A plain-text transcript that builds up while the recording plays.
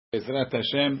Ezrat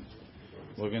Hashem,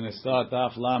 we're going to start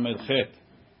off Lamed Chet.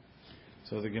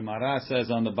 So the Gemara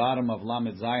says on the bottom of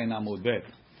Lamed Zayin Amud Bet,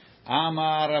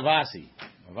 Amar Ravasi.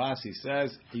 Ravasi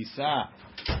says, Isa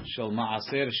shel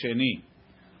Maaser Sheni,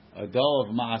 a dough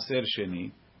of Maaser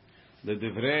Sheni,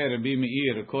 L'divrei Rabbi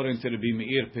Meir, according to Rabbi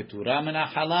Meir, Petura min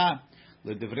Chala,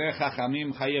 L'divrei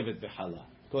Chachamim Chayevet b'Chala.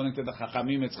 According to the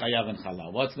Chachamim, it's Chayav and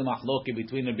Chala. What's the machloki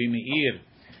between Rabbi Meir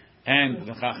and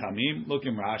the Chachamim? Look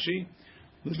in Rashi.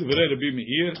 L'divrei Rabbi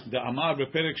Meir, the Amar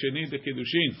b'Perek Sheni the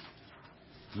Kiddushin,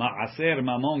 Maaser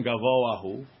Mamon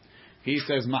Gavoahu. He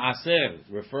says Maaser,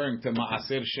 referring to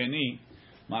Maaser Sheni.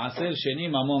 Maaser Sheni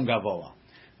Mamon Gavoa.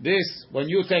 This, when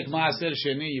you take Maaser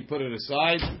Sheni, you put it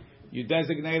aside, you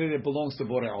designate it, it belongs to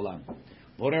Borei Olam.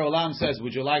 Borei Olam says,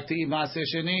 would you like to eat Maaser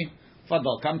Sheni?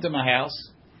 Fadal, come to my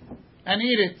house and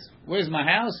eat it. Where's my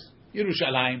house?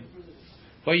 Yerushalayim.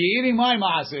 But you're eating my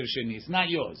Maaser Sheni, it's not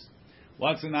yours.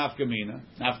 What's an nafkamina?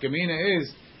 Nafkamina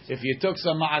is if you took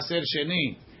some Maaser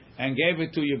Sheni and gave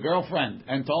it to your girlfriend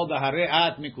and told her Hare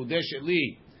at mikudeshet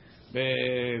li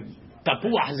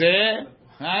tapuach zeh,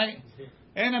 right?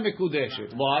 Ena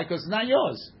mikudeshet. Why? Because it's not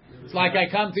yours. It's like I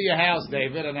come to your house,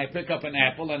 David, and I pick up an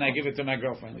apple and I give it to my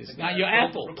girlfriend. It's not your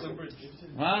apple.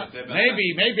 Huh?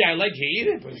 Maybe I let you eat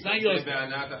it, but it's not yours.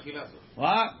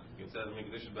 What?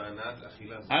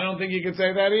 I don't think you can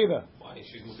say that either.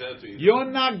 You're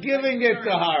not giving it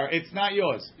to her. It's not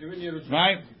yours.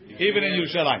 Right? Even in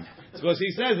Yerushalayim. Because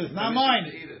he says it's not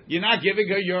mine. You're not giving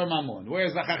her your mammon.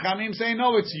 Whereas the Chachamim say,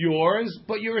 no, it's yours,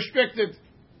 but you're restricted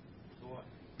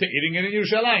to eating it in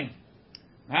Yerushalayim.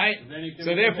 Right?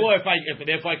 So therefore, if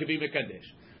I could be Mekadesh.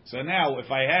 So now, if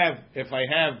I have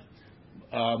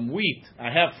wheat,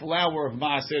 I have flour of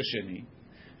Maaser Sheni,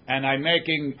 and I'm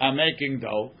making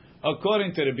dough,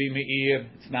 according to the Rabbi Meir,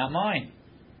 it's not mine.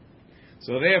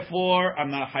 So therefore, I'm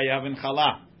not Hayav in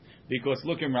Chala. Because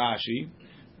look in Rashi,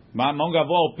 Mamon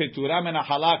Gavo, Petura men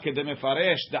Chala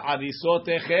kedemefaresh, the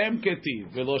Arisotechem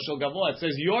ketiv, velo shel Gavo. It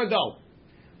says your dough.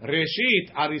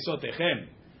 Reshit Arisotechem.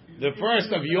 The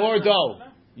first of your dough.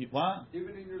 What?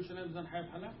 Even in Yerushalayim, it's not Hayav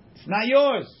Chala? It's not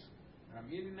yours. I'm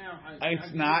eating now.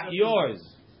 It's not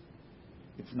yours.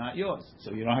 It's not yours.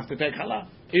 So you don't have to take Chala.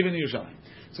 Even in Yerushalayim.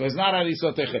 So it's not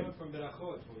Arisotechem. From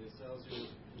Berachot, when it tells you,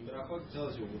 Berachot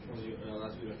tells you which ones you're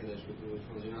allowed to be Mekadesh, which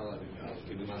ones you're not allowed to be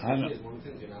Mekadesh.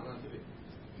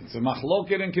 It's a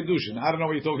machloket in Kiddushin. I don't know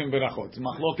what you're talking Berachot. It's a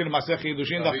machloket in Masech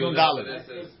Kiddushin, Daf Nun Daled.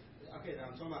 Okay,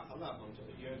 I'm talking about Halab.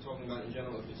 You're talking about in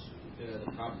general if it's the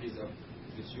properties of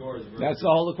if it's yours. That's the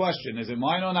whole question. Is it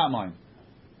mine or not mine?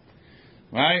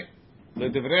 Right?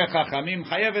 L'divrei Chachamim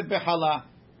chayevet b'chala.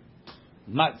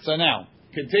 So now,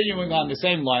 continuing on the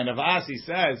same line of Asi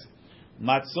says,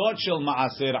 Matzot shel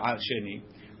Maaser Sheni.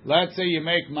 Let's say you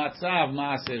make matzah of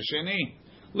Maaser Sheni.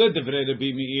 L'divrei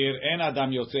Rabbi Meir en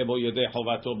adam yotze bo yedei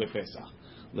chovato bepesach.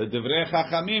 L'divrei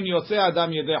Chachamim yotze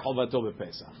adam yedei chovato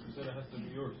bepesach.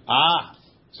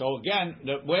 So again,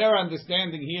 we're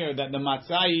understanding here that the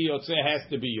matzah yotze has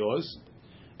to be yours,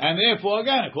 and therefore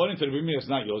again, according to Rabbi Meir, it's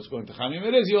not yours. According to Chachamim,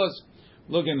 it is yours.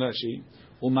 Look in Rashi.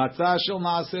 Umatzah shel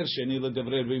Maaser Sheni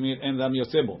l'divrei Rabbi Meir en adam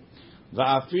yotze bo.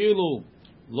 Va'afilu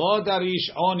lo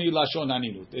darish oni lashon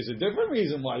aninut. There's a different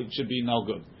reason why it should be no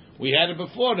good. We had it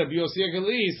before. The Yossi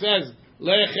Gali says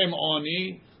lechem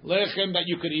oni, lechem that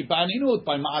you could eat ba'aninut.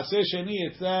 By Maaser Sheni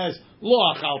it says lo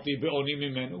achalti be'oni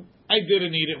mimenu. I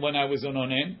didn't eat it when I was on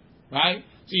onen, right?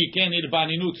 So you can't eat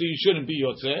ba'aninut, so you shouldn't be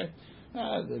yotzeh.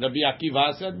 Rabbi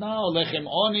Akiva said no. Lechem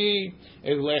oni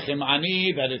is lechem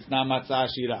ani, that it's not matzah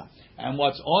shira. And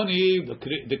what's oni, the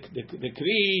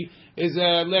kri is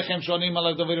lechem shonim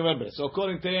ala davar rebbe. So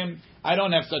according to him, I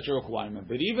don't have such a requirement.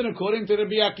 But even according to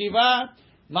Rabbi Akiva,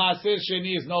 Maaser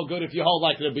Sheni is no good if you hold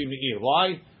like Rabbi Meir.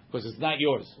 Why? Because it's not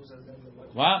yours.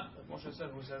 What? Moshe said,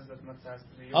 who says that matzah has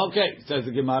to be yours? Okay, says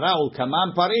the Gemara, Ul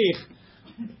Kaman Parich.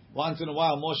 Once in a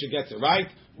while, Moshe gets it right.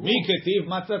 Mi ketiv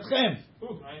matzatchem.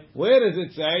 Where does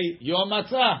it say your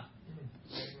matzah?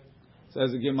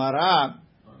 Says the Gemara.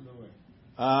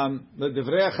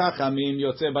 L'divrei Chachamim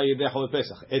yotze b'yedei chol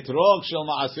Pesach. Etrog shel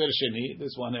Maaser Sheni.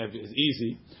 This one is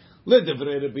easy.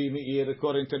 L'divrei Rabbi Meir,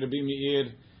 according to Rabbi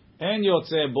Meir, en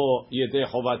yotze bo yedei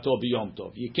chovato b'yom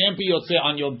tov. You can't be yotze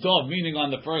on Yom Tov, meaning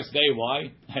on the first day.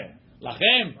 Why?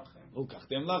 Lachem.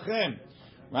 Ukachtem lachem.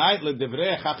 Right?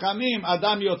 L'divrei Chachamim,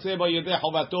 Adam yotze bo yedei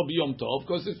chovato b'yom tov,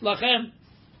 because it's lachem.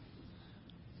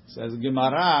 Says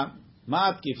Gemara,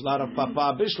 Matkif la Rav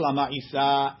Papa bishla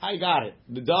ma'isa. I got it.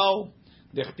 The dough.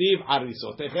 Dechtiv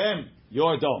arisotechem,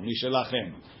 your dough,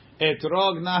 mishelachem.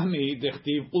 Etrog nahmi,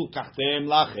 dechtiv ulkachtem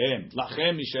lachem,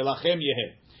 lachem mishelachem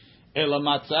yehe. Ela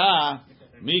matzah,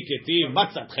 mi ketiv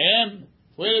matzatchem.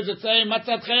 Where does it say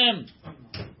matzatchem?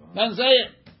 Then say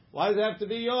it. Why does it have to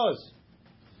be yours?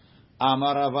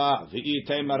 Amar Rava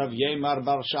v'itei Rav Yemar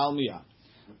bar Shalmiya.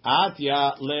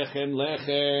 Atya lechem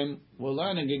lechem. We're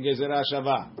learning in Gezerah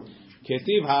Shava.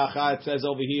 Ketiv hacha, it says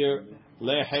over here,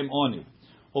 lechem oni.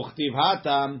 Uchtiv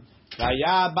hatam,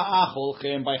 kaya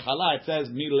ba'acholchem. By chala it says,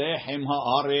 mi lechem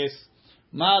ha'ares.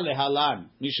 Ma lehalan,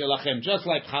 mishelachem. Just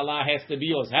like chala has to be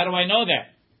yours. How do I know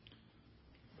that?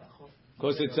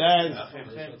 Because it says,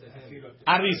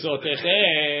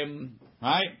 arisotechem.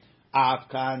 Right?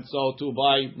 Afkan, so to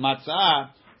buy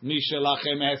matzah,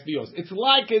 mishelachem has to be yours. It's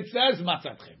like it says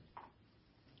matzatchem.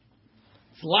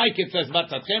 It's like it says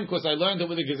matzatchem because I learned it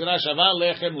with the Gezerah Shava,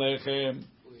 lechem, lechem.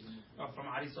 From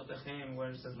arisotechem, where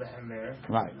it says lechem there.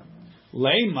 Right.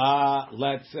 Lema,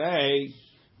 let's say,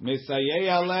 misayei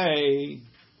alei.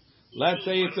 Let's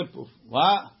say it's a proof.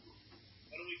 What?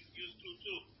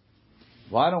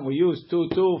 Why don't we use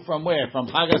 2-2 from where? From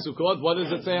Chag HaSukkot? What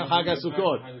does it say on Chag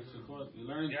HaSukkot?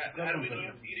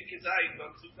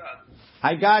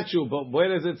 I got you, but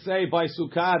where does it say by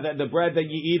Sukkah that the bread that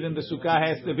you eat in the Sukkah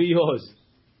has to be yours?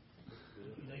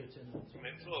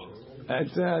 I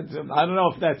don't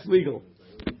know if that's legal.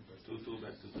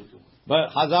 But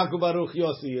Hazaku Baruch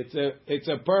Yossi, it's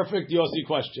a perfect Yossi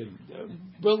question.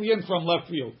 Brilliant from left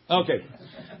field. Okay.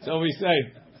 So we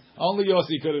say, only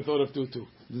Yossi could have thought of 2-2.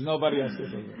 There's nobody else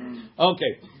could think of it.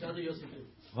 Okay.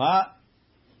 What?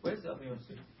 Where's the other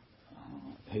Yossi?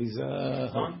 He's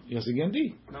Yossi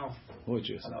Gindi? No. Which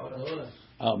Yossi?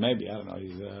 Oh, maybe. I don't know.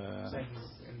 He's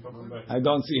in Brooklyn. I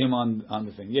don't see him on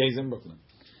the thing. Yeah, he's in Brooklyn.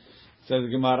 Says the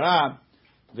Gemara,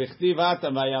 says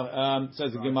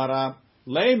the Gemara,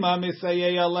 Leima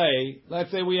misayei alei.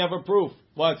 Let's say we have a proof.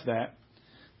 What's that?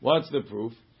 What's the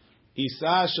proof?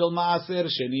 Isa shel maaser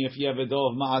sheni. If you have a dough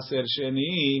of maaser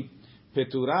sheni,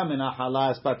 petura min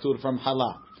hala is patur from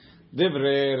hala.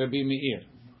 Divrei Rabbi Meir.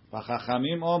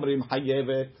 V'chachamim omrim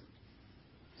hayevet.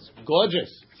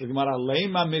 Gorgeous. So Gemara,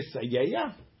 Leima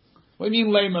misayeya. What do you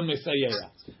mean Leima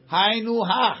misayeya? Hainu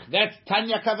hach. That's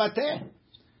Tanya Kavateh.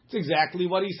 It's exactly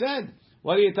what he said.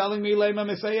 What are you telling me, Leima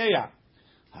misayeya?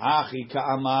 Hachi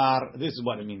ka'amar. This is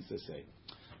what it means to say.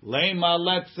 Leima,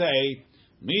 let's say,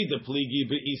 mi de pligi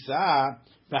be'isa,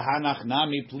 v'hanach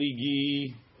nami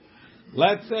pligi.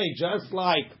 Let's say, just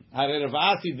like Rav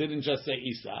Asi didn't just say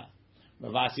Isa.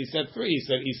 Rav Asi said 3. He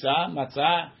said Isa,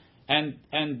 Matzah, and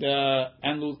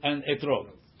Etrog.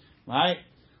 Right?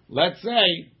 Let's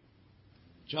say,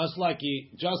 just like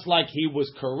he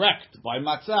was correct by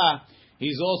Matzah,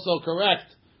 he's also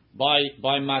correct by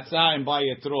Matzah and by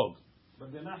Etrog.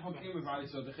 But they're not Hakim if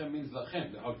Arisotechem means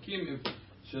Lachem. The Hakim if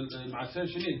Maaser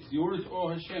Sheni, it's yours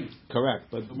or Hashem. Correct.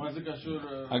 But so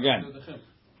again,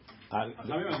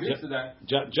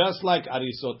 just like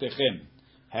Arisotechem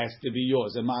has to be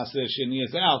yours and Maaser Sheni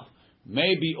is out,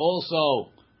 maybe also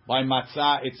by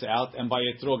Matzah it's out and by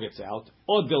Etrog it's out,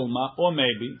 or Dilma, or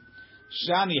maybe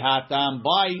Shani Hatam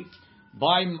by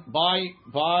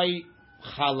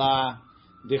Chala.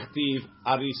 Dichtiv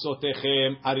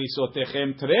arisotechem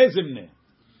trezimne.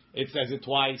 It says it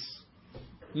twice.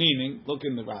 Meaning, look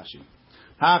in the Rashi.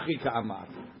 Hachi ka'amar.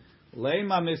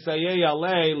 Leima misayei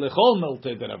alei lechol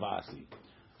milte de Rav Asi.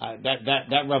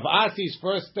 That Rav Asi's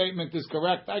first statement is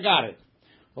correct. I got it.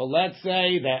 Well, let's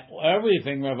say that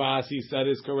everything Rav Asi said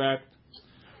is correct.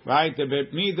 Right?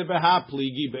 Mi de beha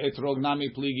pligi be'etrog nami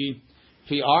pligi. If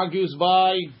he argues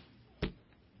by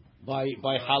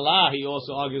Hala, he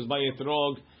also argues by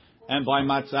Etrog and by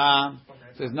Matzah.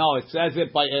 Says no, it says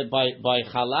it by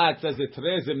Hala. It says it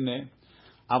Trezimne.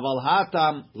 Aval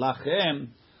hatam lachem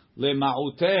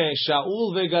lema'ute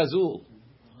Shaul vegazul.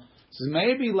 Says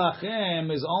maybe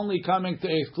lachem is only coming to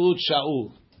exclude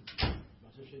Shaul.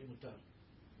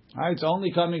 Right, it's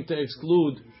only coming to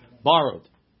exclude borrowed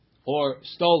or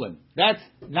stolen. That's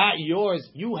not yours.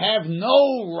 You have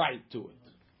no right to it.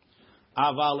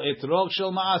 Aval etrog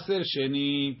shel maaser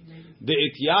sheni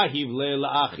de'ityahiv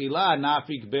le'achila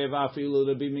nafik beva afilu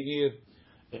Rabbi Meir.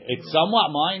 It's somewhat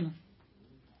mine,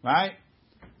 right?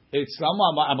 It's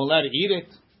somewhat mine. I'm allowed to eat it.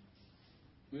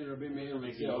 Rabbi Meir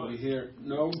makes it over here.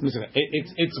 No. Listen,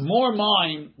 it's more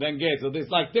mine than get. So there's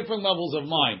like different levels of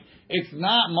mine. It's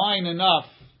not mine enough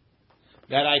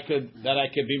that I could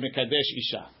be mekadesh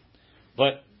isha,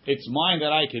 but it's mine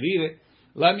that I could eat it.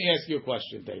 Let me ask you a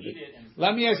question, David.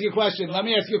 Let me ask you a question. I'm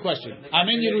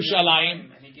in Yerushalayim.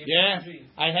 Yeah,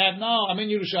 I'm in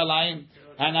Yerushalayim,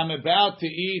 and I'm about to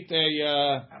eat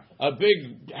a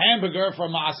big hamburger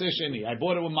from Maaser Sheni. I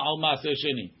bought it with Maaser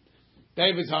Sheni.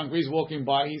 David's hungry. He's walking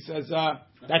by. He says,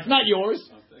 "That's not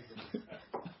yours,"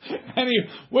 and he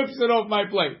whips it off my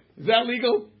plate. Is that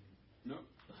legal? No.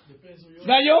 It's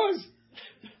not yours.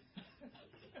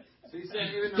 So he's saying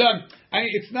even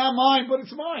It's not mine, but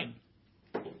it's mine.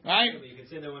 Right? You can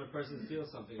say that when a person steals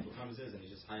something, it becomes his, and you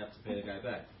just have to pay the guy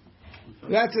back.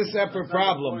 That's a separate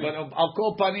problem. But I'll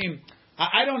call Panim.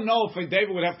 I don't know if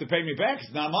David would have to pay me back.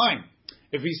 It's not mine.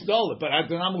 If he stole it, but I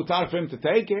do not mutar for him to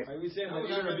take it. Are we saying that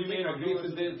even Rabbi Meir agreed to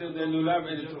the lulav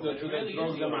and to the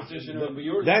drug the ma'aseh will be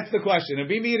yours? That's the question.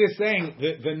 Rabbi Meir is saying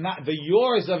the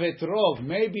yours of etrog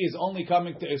maybe is only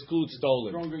coming to exclude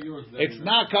stolen. It's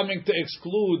not coming to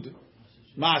exclude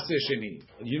ma'aseh sheni.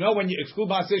 You know when you exclude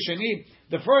ma'aseh sheni,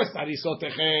 the first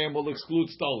arisotechem will exclude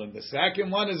stolen. The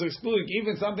second one is excluding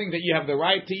even something that you have the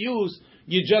right to use,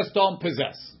 you just don't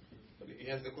possess. But he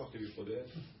has the koch to be for that.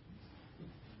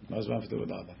 Right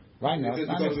now, it's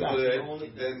not then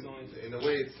in a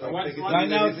way, it's right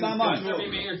now it's not mine. Rabbi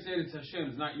Meir said it's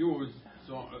Hashem, it's not yours,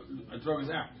 so a drug is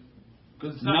out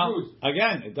because it's not yours.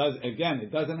 Again,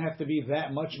 it doesn't have to be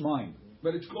that much mine.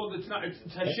 But it's called. It's not. It's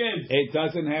Hashem. It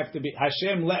doesn't have to be.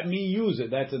 Hashem let me use it.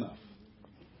 That's enough.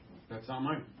 That's not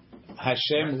mine.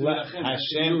 Hashem.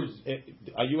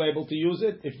 Are you able to use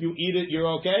it? If you eat it, you're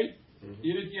okay.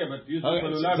 Eat it, yeah, but use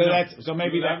it so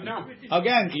maybe that. No.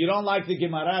 Again, you don't like the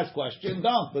Gemara's question,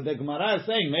 don't. But the Gemara is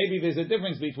saying maybe there's a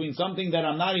difference between something that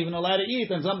I'm not even allowed to eat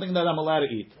and something that I'm allowed to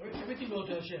eat.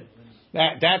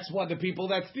 That's what the people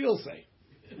that steal say.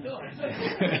 You know,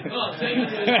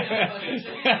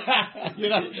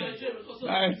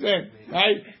 that's it,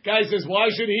 right? Guy says, why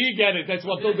should he get it? That's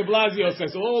what Bill de Blasio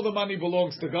says. All the money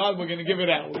belongs to God. We're going to give it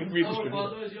out. We're going to redistribute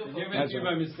it. Give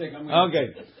by mistake.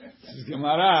 Okay. This is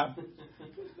Gemara.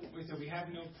 So we have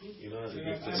no proof.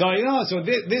 So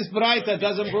this Braita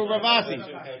doesn't prove Ravasi.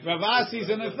 Ravasi is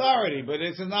an authority, but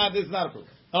it's not a proof.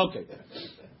 Okay.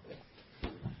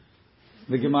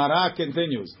 The Gemara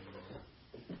continues.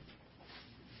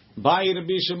 Bai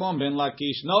Rabbi Shimon ben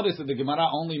Lakish. Notice that the Gemara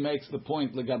only makes the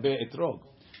point legabe etrog.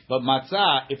 But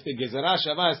matzah, if the gezerah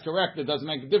shava is correct, it doesn't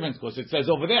make a difference because it says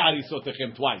over there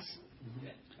arisotechem twice.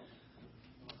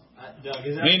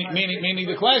 Meaning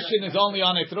the question is only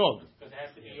on etrog. Because it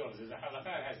has to be yours. There's a halakha,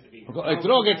 it has to be yours.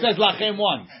 Etrog, it says lachem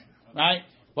once, right?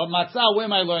 But matzah, where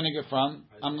am I learning it from?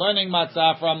 I'm learning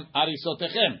matzah from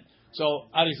arisotechem. So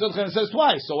arisotechem says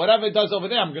twice. So whatever it does over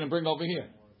there, I'm going to bring over here.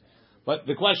 But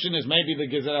the question is, maybe the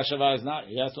gezerah shava is not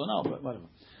yes or no, but whatever.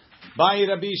 Bai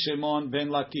Rabbi Shimon ben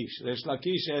Lakish. Resh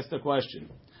Lakish asked the question: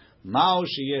 Ma'u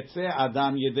sheyetze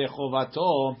adam yedei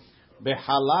chovato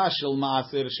behala shel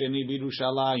maaser sheni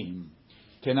b'Yerushalayim?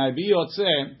 Can I be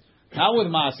yotze? How with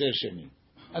maaser sheni?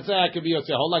 Let's say I could be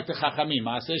yotze. Hold like the chachamim.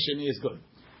 Maaser sheni is good,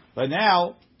 but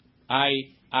now I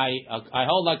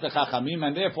hold like the chachamim,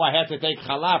 and therefore I had to take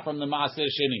chala from the maaser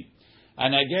sheni,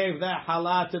 and I gave that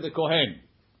chala to the kohen.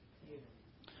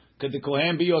 Could the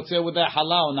kohen be yotze with that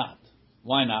chala or not?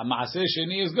 Why not? Maaser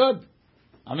sheni is good.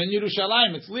 I'm in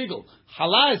Yerushalayim, it's legal.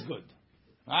 Chala is good.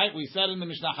 Right? We said in the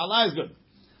Mishnah, chala is good.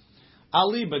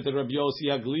 Ali, but the Rabbi Yossi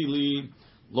Aglili,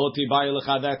 lo tibai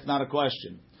lecha, that's not a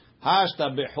question.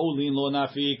 Hashta behulin lo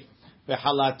nafik,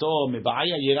 behalato,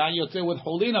 mibaya yira yotze with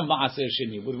hulin of maaser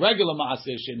sheni, with regular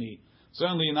maaser sheni.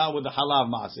 Certainly not with the halav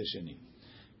maaser sheni.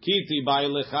 Kiti bai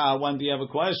lecha, when do you have a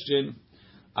question?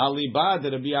 Ali bad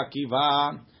Rabbi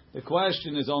Akiva, the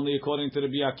question is only according to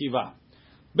Rabbi Akiva.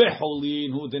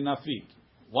 Beholin hu denafik.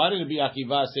 Why did Rabbi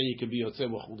Akiva say you could be yotzei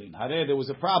b'chulin? Hare, there was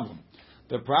a problem.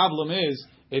 The problem is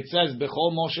it says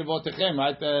bechol moshevotechem,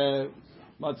 right?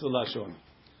 What's the lashon?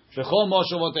 Bechol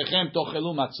moshevotechem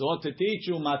tochelu matzot to teach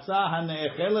you matzah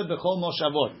hane'echele bechol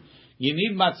moshavot. You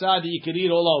need matzah that you can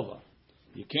eat all over.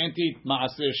 You can't eat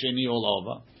maaser sheni all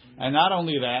over. And not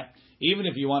only that, even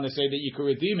if you want to say that you can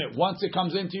redeem it, once it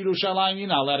comes into Yerushalayim, you're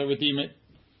not allowed to redeem it.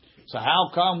 So how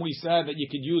come we said that you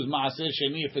could use maaser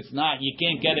sheni if it's not? You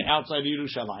can't get it outside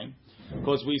Yerushalayim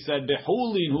because we said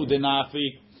behulin hu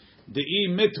denafik dei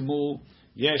mitmu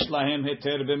yesh lahem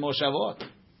heter b'moshavot.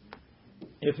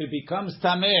 If it becomes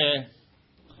tameh,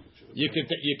 you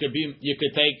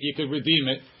could redeem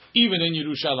it even in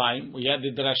Yerushalayim. We had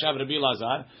the drasha of Rabbi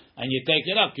Lazar, and you take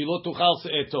it up. Ki lo tuchal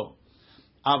se'eto.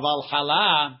 Aval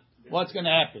hala, what's going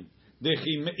to happen?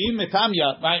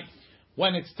 Right?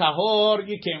 When it's tahor,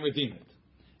 you can't redeem it.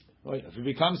 If it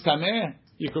becomes tameh,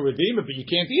 you can redeem it, but you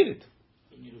can't eat it.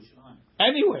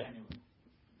 Anywhere.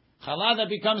 Challah that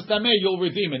becomes tameh, you'll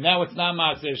redeem it. Now it's not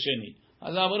maaser sheni.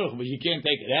 But you can't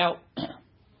take it out.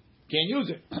 Can't use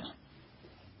it.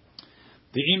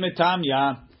 The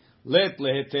imetamya let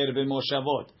leheter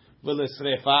b'moshavot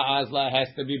v'lesrefa azla has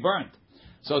to be burnt.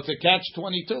 So it's a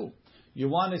catch-22. You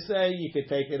want to say you could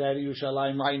take it out of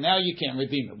Yerushalayim right now, you can't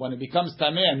redeem it. When it becomes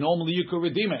tameh, normally you could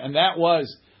redeem it, and that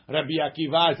was Rabbi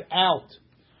Akiva's out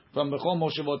from Bechol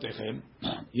Moshevotechem.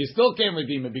 You still can't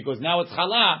redeem it because now it's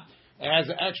chala, It has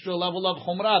an extra level of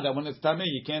chumrah that when it's tameh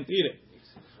you can't eat it.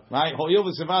 Right? Ho'il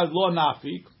v'sevad lo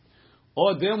nafik.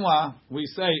 Or demwa, we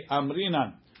say,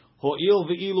 amrinan, ho'il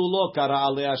v'ilu lo kara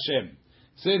ale Hashem.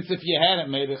 Since if you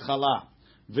hadn't made it chala,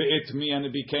 v'itmi, and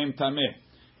it became tameh,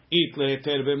 eat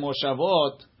leheter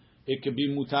b'moshavot, it could be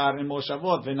mutar in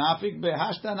moshavot, v'nafik be,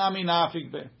 hashtanami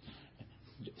nafik be.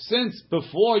 Since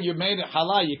before you made it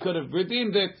halal, you could have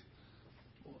redeemed it,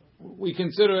 we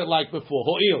consider it like before.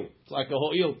 Ho'il. It's like a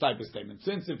ho'il type of statement.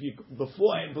 Since if you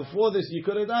before this you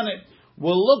could have done it,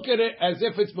 we'll look at it as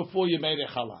if it's before you made it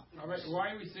halal.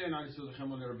 Why are we saying also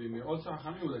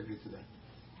Hachamim will agree to that?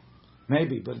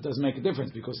 Maybe, but it doesn't make a difference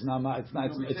because now it's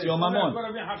your mamon.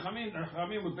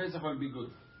 Hachamim would basically be good.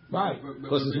 Right,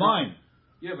 because it's mine.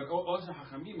 Yeah, but also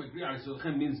Hachamim agree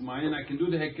Arisodchem means mine, and I can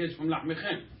do the hekesh from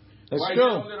Lachmechem. That's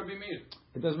true.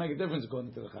 It doesn't make a difference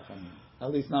according to the Chachamim.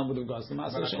 At least not with regards to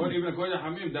Maaseh Sheni. Even according to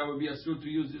Hachamim, that would be assured to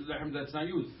use lechem that's not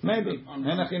used. Maybe.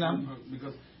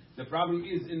 Because the problem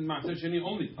is in Maaseh Sheni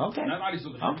only. Okay. Not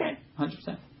Arisodchem. Okay.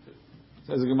 100%.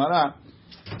 Says the Gemara.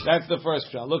 That's the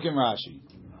first shot. Look in Rashi.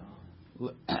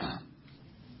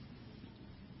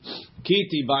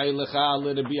 Kiti ba'ilecha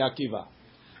l'Rabbi Akiva.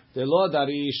 The lo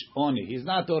darish oni. He's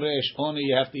not oresh oni.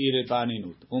 You have to eat it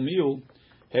ba'aninut. Umiu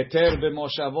heter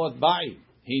b'moshavot ba'i.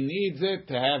 He needs it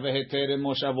to have a heter in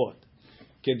moshavot.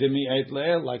 Kedemi eit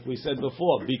le'el, like we said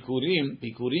before. Bikurim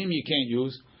you can't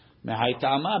use mehai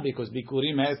ta'ama because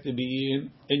bikurim has to be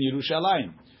eaten in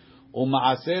Yerushalayim.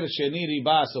 Uma'aser sheni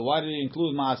riba. So why did he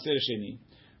include ma'aser sheni?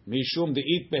 Mishum de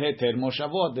eat beheter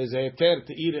moshavot. There's a heter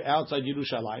to eat it outside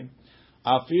Yerushalayim.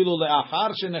 Afilu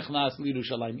le'achar shenechnas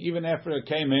l'Yerushalayim. Even after it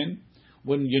came in,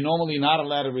 when you're normally not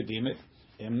allowed to redeem it,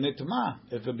 im nitma.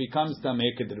 If it becomes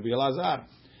tameh, kedir b'Elazar.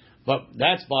 But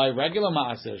that's by regular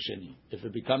ma'aser sheni. If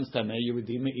it becomes tameh, you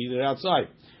redeem it, eat it outside.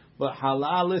 But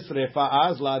halal isrefa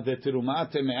azla de teruma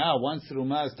temeah. Once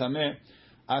teruma is tameh,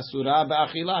 asura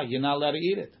ba'achila. You're not allowed to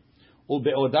eat it.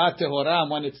 Ubeodat tehora,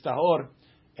 when it's tahor,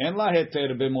 en la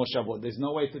heter b'moshavot. There's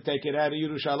no way to take it out of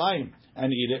Yerushalayim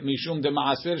and eat it. Mishum de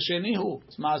ma'aser shenihu.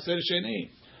 It's ma'aser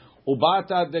sheni.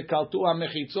 Ubata de kaltua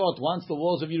mechitzot. Once the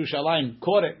walls of Yerushalayim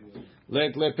caught it,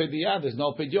 let lepediyah. There's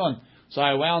no pidyon. So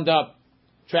I wound up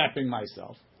trapping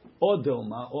myself. Or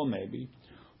dilma, or maybe.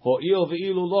 Ho'il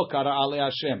v'ilu lo kara ale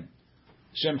Hashem.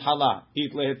 Shem hala.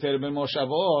 Eat leheter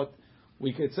b'moshavot.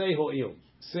 We could say ho'il.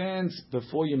 Since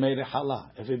before you made it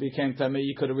hala, if it became tameh,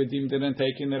 you could have redeemed it and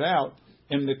taken it out.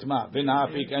 Im nitma.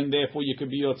 V'nafik. And therefore you could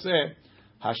be yotzeh.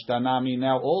 Hashtanami.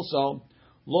 Now also,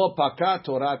 lo paka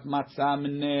torat matzah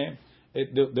mineh.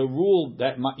 The rule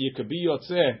that you could be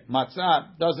yotzeh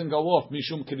matzah doesn't go off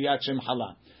mishum kriyat shem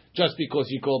hala just because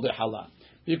you called it hala.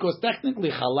 Because technically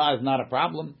chala is not a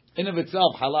problem. In of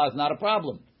itself, chala is not a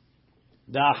problem.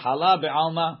 Da chala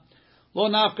be'alma lo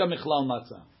nafka michlal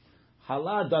matzah.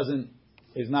 Chala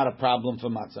is not a problem for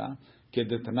matzah.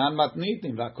 Kedetanan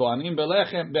matnitim va'kohanim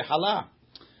belechem be'chala.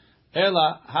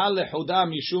 Ela halehuda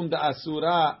mishum da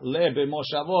asura le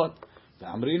be'moshavot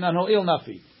v'amrinan ho'il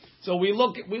nafi. So we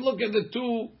look at the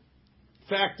two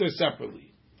factors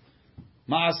separately.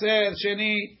 Maaser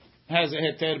sheni has a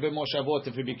heter be'moshavot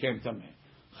if it became tameh.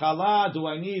 Chala, do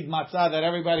I need matzah that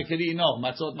everybody can eat? No,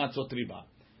 matzot riba.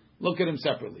 Look at them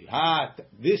separately.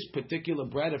 This particular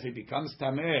bread, if it becomes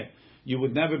tameh, you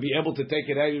would never be able to take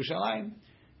it out of Yerushalayim.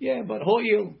 Yeah, but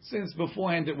ho'il, since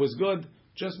beforehand it was good,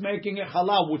 just making it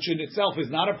halal, which in itself is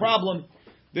not a problem,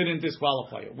 didn't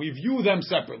disqualify it. We view them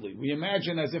separately. We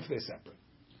imagine as if they're separate.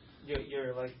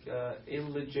 You're like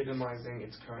illegitimizing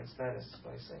its current status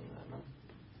by saying that, no?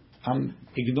 I'm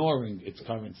ignoring its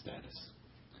current status.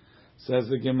 Says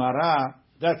the Gemara,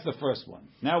 that's the first one.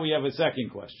 Now we have a second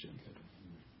question.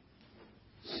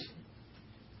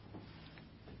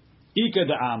 Ika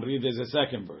de Amri, there's a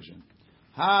second version.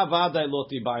 Ha vaday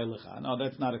loti ba'elecha. No,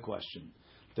 that's not a question.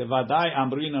 The vaday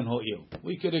amrinan ho'il.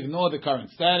 We could ignore the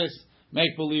current status,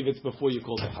 make believe it's before you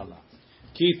call it halal.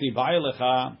 Kiti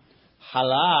ba'elecha,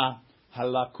 halal,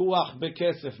 halakuach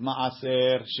bekesef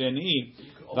ma'aser sheni,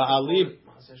 ba'alib.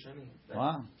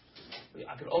 What?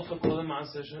 I could also call it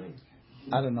Maaser Sheni.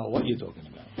 I don't know what you're talking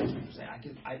about.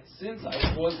 Since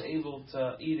I was able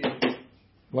to eat it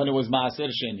when it was Maaser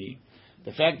Sheni,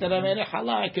 the fact that I made it halal,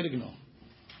 I could ignore.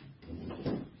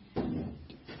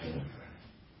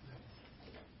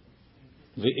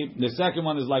 The second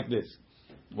one is like this.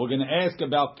 We're going to ask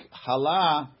about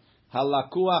halal,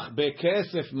 halakuach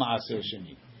bekesef Maaser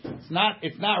Sheni.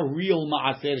 It's not real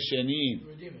Maaser Sheni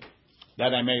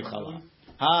that I made halal.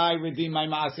 I redeemed my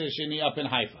Maaser Sheni up in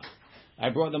Haifa. I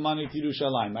brought the money to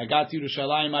Yerushalayim. I got to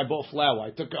Yerushalayim, I bought flour.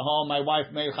 I took it home, my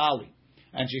wife made chali.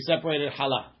 And she separated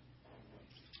halal.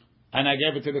 And I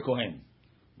gave it to the Kohen.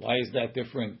 Why is that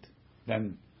different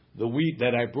than the wheat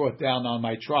that I brought down on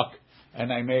my truck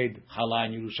and I made challah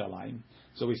in Yerushalayim?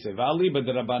 So we say, Vali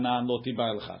b'derabanan lo tiba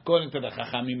elcha. According to the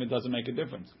Chachamim, it doesn't make a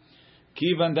difference.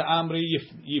 Kivan de amri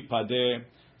yipadeh.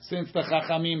 Since the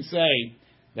Chachamim say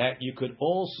that you could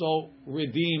also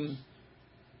redeem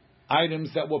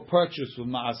items that were purchased with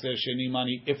Maaser Sheni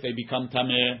money if they become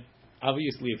Tameh.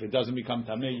 Obviously, if it doesn't become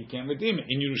Tameh, you can't redeem it.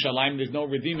 In Yerushalayim, there's no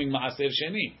redeeming Maaser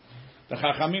Sheni. The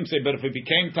Chachamim say, but if it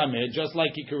became Tameh, just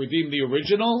like you could redeem the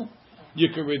original, you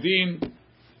could redeem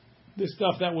the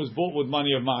stuff that was bought with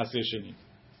money of Maaser Sheni.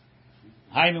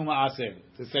 Hainu Maaser.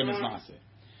 It's the same as Maaser.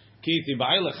 Kiti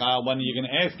ba'elecha, when you're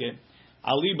going to ask it,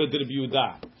 Aliba de Rabbi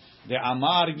Yehuda. The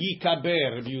Amar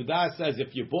Yikaber. Rabbi Yehuda says,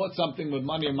 if you bought something with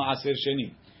money of Maaser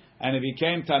Sheni, and it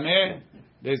became Tameh,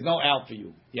 there's no out for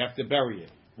you. You have to bury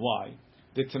it. Why?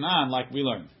 The Tanan, like we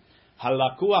learned.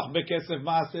 Halakuach bekesef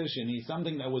Maaser Sheni,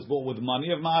 something that was bought with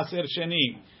money of Maaser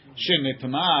Sheni,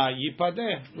 Shenitma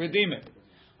Yipadeh, redeem it.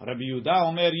 Rabbi Yehuda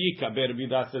Omer Yikaber, Rabbi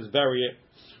Yehuda says bury it.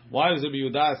 Why does Rabbi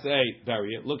Yehuda say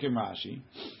bury it? Look in Rashi.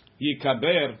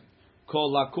 Yikaber,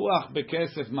 kol lakuach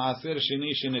bekesef Maaser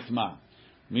Sheni shenitma,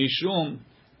 mishum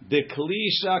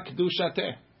deklisha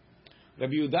kedushateh.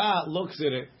 Rabbi Yehuda looks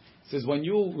at it, says when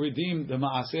you redeemed the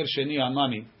Maaser Sheni on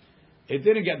money, it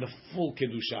didn't get the full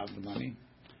kedusha of the money.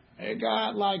 It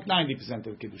got like 90% of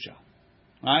the kedusha,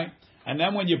 right? And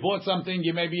then when you bought something,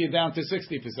 you maybe you're down to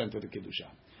 60% of the kedusha.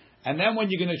 And then when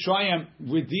you're going to try and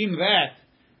redeem that,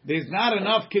 there's not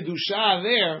enough kedusha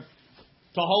there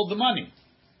to hold the money.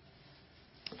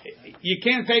 You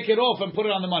can't take it off and put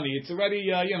it on the money. It's already,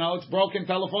 it's broken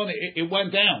telephone. It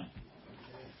went down.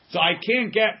 So I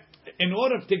can't get. In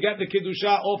order to get the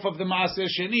kedusha off of the Maaser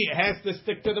Sheni, it has to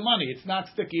stick to the money. It's not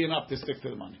sticky enough to stick to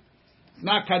the money. It's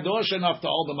not kadosh enough to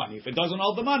hold the money. If it doesn't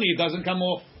hold the money, it doesn't come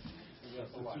off.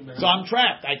 So I'm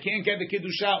trapped. I can't get the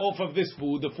kedusha off of this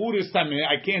food. The food is tameh.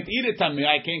 I can't eat it tameh.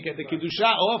 I can't get the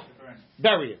kedusha off.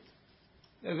 Bury it.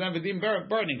 Doesn't have a din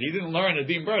burning. He didn't learn a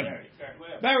din burning.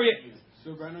 Bury it.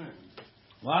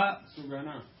 What?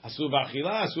 Asu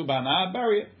b'achila, asu b'ana.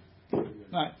 Bury it.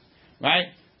 Right.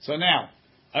 So now.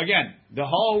 Again, the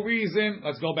whole reason,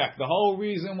 let's go back. The whole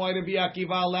reason why the Rabbi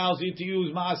Akiva allows you to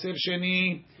use Maaser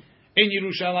Sheni in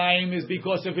Yerushalayim is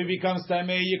because if it becomes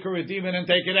Tameh, you can redeem it and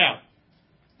take it out.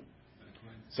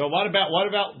 So what about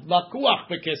Lakuach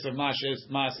Bekesef Maaser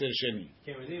Sheni?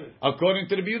 Can't redeem it. According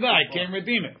to the Rabbi Yehuda, I can't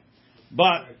redeem it.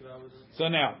 But, so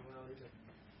now,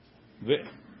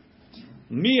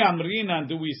 Mi Amrinan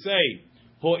do we say,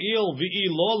 Ho'il v'i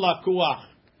lo Lakuach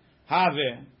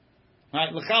Have.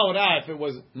 Right, l'chaora, if it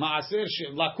was maaser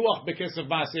lakuach bekesef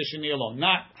maaser sheni alone,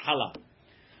 not halal.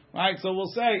 Right, so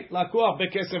we'll say lakuach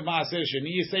bekesef maaser sheni.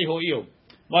 You say ho'il.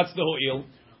 What's the ho'il?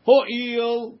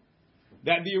 Ho'il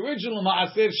that the original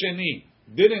maaser sheni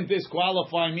didn't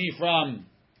disqualify me from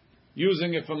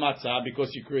using it for matzah because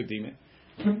you could redeem it.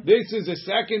 This is a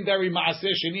secondary maaser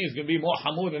sheni. Is going to be more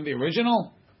hamur than the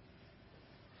original.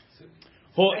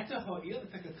 It's a ho'il.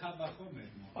 It's like a kavachom.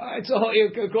 It's a ho'il.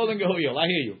 Calling a ho'il. I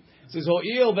hear you. It says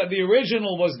ho'il that the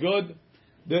original was good,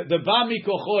 the bami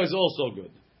kocho is also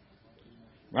good,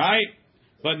 right?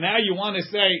 But now you want to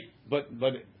say, but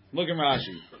look at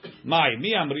Rashi. Mai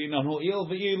mi amrinan ho'il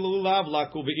ve'ilu lav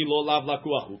laku ve'ilu lav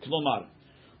lakuahu. Klomar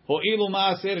ho'ilu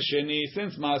maaser sheni,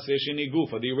 since maaser sheni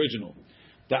gufa, the original.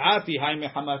 Ta'ati hay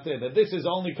mehamateh, that this is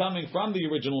only coming from the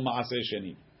original maaser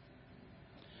sheni.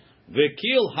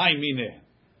 Ve'kil hay mineh.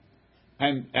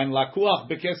 And lakuach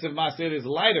bekesef maaser is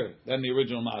lighter than the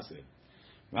original maaser,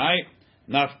 right?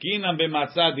 Nafkinam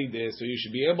b'matzah dideh, so you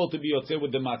should be able to be yotzeh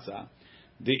with the matzah.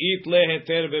 De'it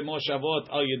leheter v'moshavot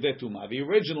al yedeh tumah. The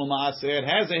original maaser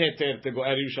has a heter to go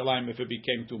out of Yerushalayim if it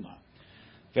became tumah.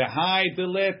 V'hai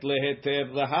delet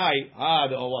leheter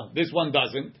l'hai. This one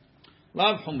doesn't.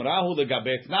 Lav humrahu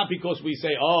legabeh. It's not because we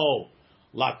say,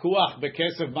 lakuach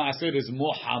bekesef maaser is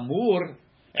more hamur.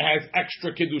 It has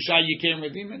extra kedusha, you can't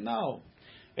redeem it. No.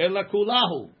 Ela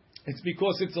kulahu. It's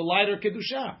because it's a lighter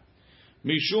kedusha.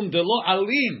 Mishum delo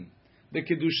alim. The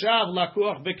kedusha of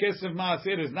lakuach bekesef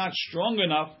maaser is not strong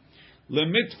enough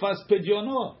lemitfas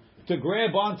pedyono to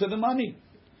grab onto the money.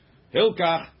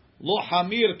 Hilkach lo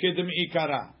hamir kedem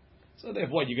ikara. So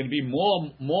therefore, you're going to be more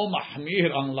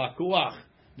mahmir on lakuach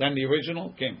than the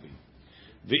original. Can't be.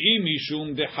 Ve'i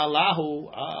mishum de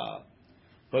halahu.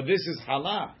 But this is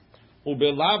halah.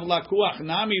 Ubelav lakuach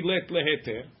nami let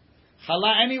leheter.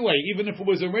 Chala anyway, even if it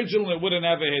was original, it wouldn't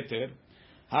have a heter.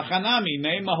 Hachanami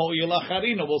neima ho'il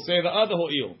acharina. We'll say the other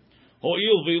ho'il.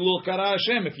 Ho'il v'ilul kara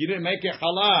Hashem. If you didn't make it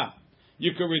chala,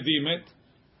 you could redeem it.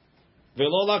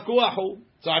 V'lo lakuahu.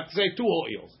 So I have to say two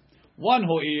ho'ils. One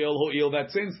ho'il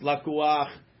that since lakuach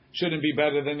shouldn't be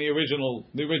better than the original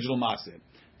maaser.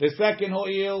 The second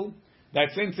ho'il, that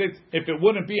since if it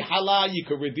wouldn't be halal, you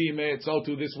could redeem it. So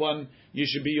to this one, you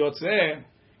should be yotzeh.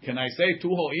 Can I say 2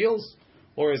 ho'ils,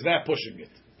 or is that pushing it?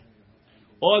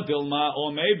 Or dilma,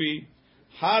 or maybe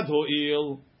had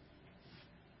ho'il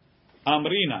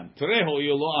amrinan, 3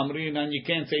 ho'il lo amrinan. You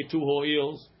can't say 2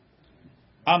 ho'ils.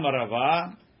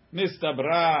 Amarava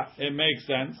mistabra. It makes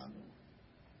sense.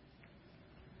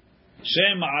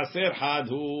 Shem maaser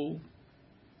hadhu.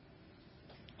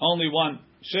 Only one.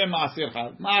 Shem maaser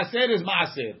had. Maaser is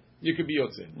maaser. You could be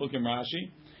yotzeh. Look in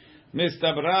Rashi.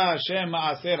 Mistabra shem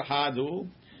maaser hadhu.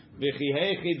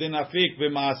 V'chihechi denafik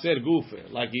b'maaser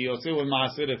gufe. Like he yotzeh with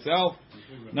maaser itself.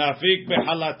 Nafik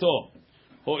b'halato.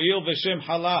 Ho'il v'shem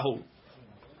halahu.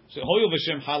 Ho'il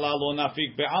v'shem halal lo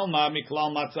nafik b'alma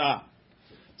miklal matzah.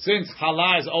 Since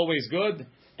halal is always good,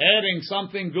 adding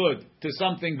something good to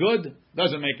something good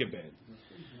doesn't make it bad.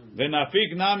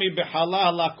 V'nafik nami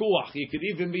b'halal lakuach. You could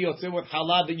even be yotzeh with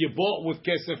halal that you bought with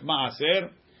kesef maaser.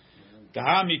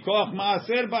 Kaha mikoch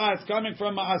maaser ba. It's coming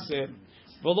from maaser.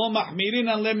 V'lo mahmirin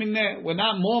an lemineh. We're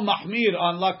not more mahmir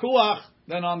on lakuach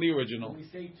than on the original. We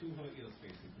say 2 ho'ils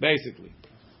Basically,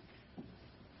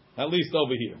 at least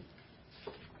over here,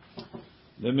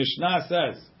 the Mishnah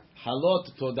says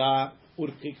halot todah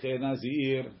urkike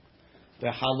nazir. The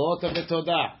halot of the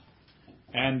todah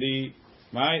and the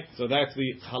right. So that's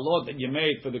the halot that you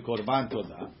made for the korban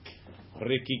todah.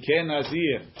 Rikike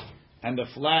nazir and the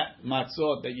flat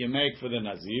matzot that you make for the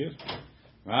nazir,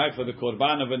 right? For the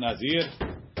korban of a nazir.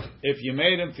 If you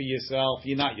made them for yourself,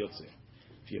 you're not yotzeh.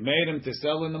 If you made them to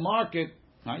sell in the market,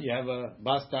 right? You have a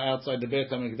basta outside the Beit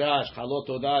HaMikdash, halot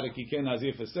todah rikike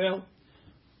nazir for sale.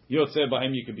 Yotzeh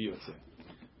b'hem, you could be yotzeh.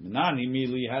 Nani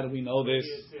mili, how do we know this?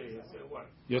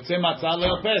 Yotzeh matzah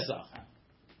le'el Pesach.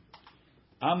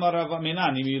 Amar Rava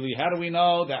minani mili, how do we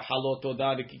know that halot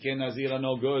todah rikike nazir are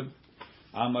no good?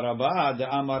 Amar Rava de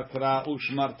Amar Kra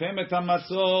ushmartem et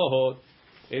hamatzot.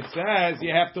 It says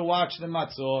you have to watch the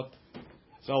matzot.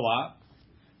 So what?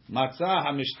 Matzah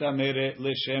hamishtameret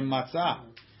l'shem matzah.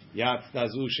 Yatz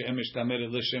tazu she'em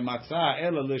mishtameret l'shem matzah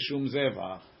ela l'shum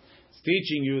zevach. It's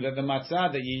teaching you that the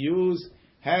matzah that you use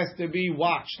has to be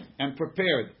watched and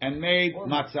prepared and made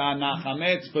matzah na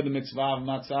chametz for the mitzvah of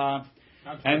matzah.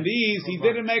 And these he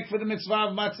didn't make for the mitzvah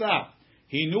of matzah.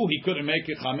 He knew he couldn't make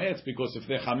it chametz because if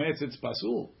they're chametz it's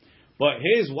pasul. But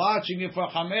his watching it for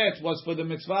chametz was for the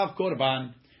mitzvah of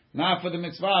korban, not for the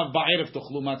mitzvah of ba'erev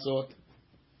tochlu matzot.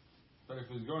 But if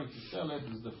he's going to sell it,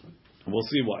 it's different. We'll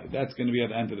see why. That's going to be at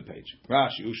the end of the page.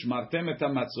 Rashi, ushmartem et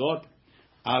hamatzot,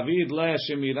 avid le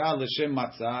shemira l'shem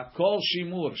matzah, kol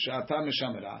shimur she'ata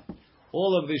meshamera.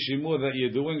 All of the shimur that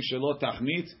you're doing, shelo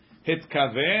tachmitz,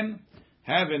 hitkaven,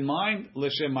 have in mind,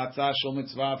 l'shem matzah shel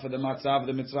mitzvah, for the matzah of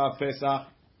the mitzvah of Pesach.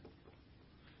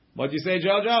 What do you say,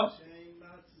 Jojo?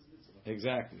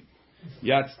 Exactly.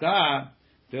 Yatzta,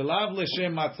 telav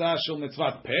l'shem matzah shel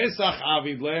mitzvah Pesach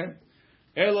avid le,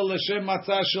 ela l'shem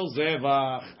matzah shel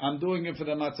zevach. I'm doing it for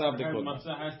the matzah of the korban.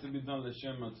 Matzah has to be done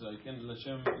l'shem matzah. You can't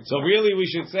l'shem. So really, we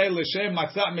should say l'shem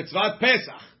matzah mitzvah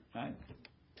Pesach. Right?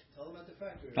 Tell them at the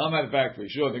factory. Tell them at the factory.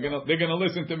 Sure, they're gonna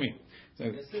listen to me.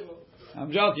 So,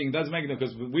 I'm joking. It doesn't make it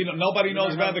because nobody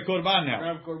knows about the korban now.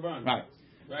 Rav korban. Right.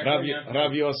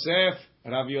 Rav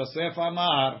Yosef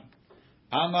Amar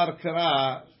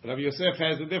Kra. Rav Yosef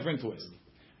has a different twist.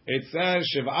 It says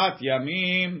Shivat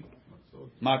Yamim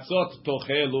Matzot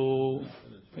Tochelu.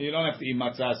 You don't have to eat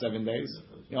matzah 7 days.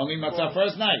 You only eat matzah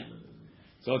first night.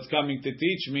 So it's coming to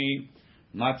teach me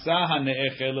matzah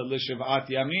hane'echel l'shivat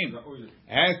yamim. It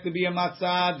has to be a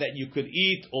matzah that you could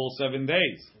eat all 7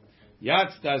 days.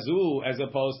 Yatz tazu, as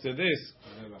opposed to this,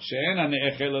 she'en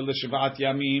hane'echel l'shivat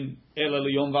yamim ela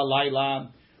liyom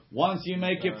v'layla. Once you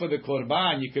make it for the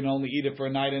korban, you can only eat it for a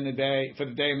night and a day, for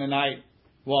the day and the night.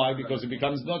 Why? Because it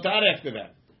becomes notar after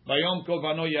that. Vayom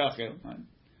korbano yachel.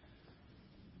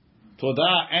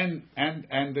 Todah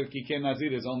and the kikeh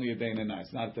nazir is only a day and a night.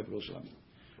 It's not a typical shlam.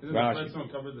 Didn't the first one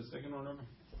cover the second one, Rabbi?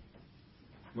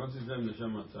 Once he's done the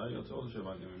Shem Matzah, you'll tell the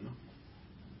Shabbat Yamim, no?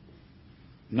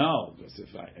 No, let's see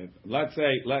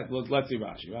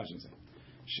Rashi. Rashi says,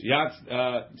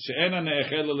 she'ena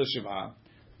ne'echel l'shiv'a,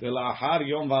 dela'achar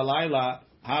yom v'layla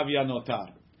havya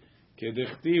notar,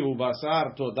 kedichtiv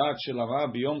u'basar todat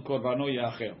shelava b'yom korbano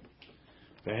yachel,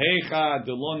 v'heicha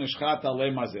delo nishchat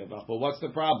alei mazevach. But what's the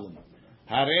problem?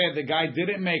 Hareh, the guy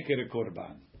didn't make it a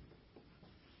korban.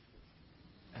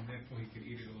 And therefore he could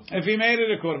eat it also. If he made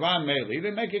it a korban, maybe he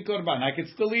didn't make it korban. I could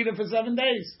still eat it for 7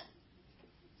 days.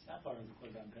 It's not part of the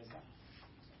korban pesach.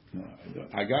 No,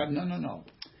 I got no.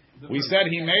 We said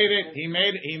he made it. He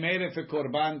made it for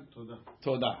korban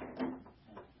todah.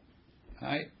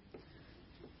 Right?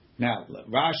 Now,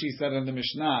 Rashi said in the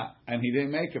Mishnah, and he didn't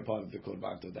make a part of the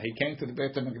Korban Todah. He came to the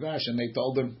Beit HaMikdash and they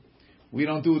told him, we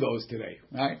don't do those today,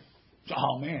 right?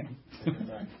 Oh man.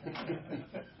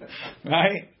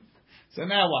 Right? So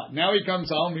now what? Now he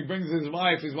comes home, he brings his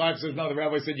wife says, no, the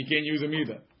rabbi said you can't use them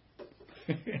either.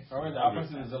 Alright, the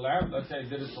opposite is allowed. Let's say I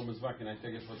did it for Mizvah, can I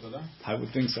take it for Todah? I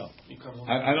would think so.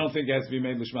 I don't think it has to be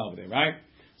made l'shma today, right?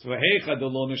 So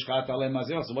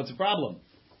so what's the problem?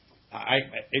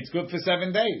 It's good for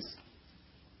 7 days.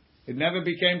 It never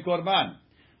became korban.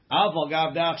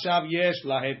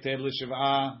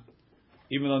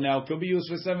 Even though now it could be used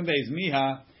for 7 days.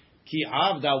 Miha ki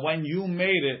avda, when you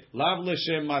made it, lav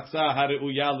l'shem matzah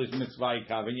hareuya l'mitzvah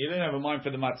ikav, and you didn't have a mind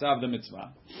for the matzah of the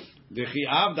mitzvah. Dechi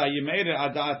avda, you made it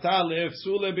adata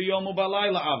le'efsule b'yom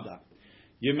u'balayla avda.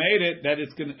 You made it that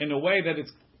it's gonna, in a way that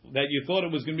you thought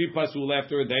it was going to be pasul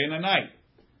after a day and a night.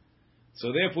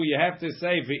 So therefore, you have to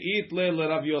say ve'it le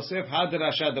Rav Yosef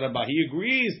hadrashad Rabbah. He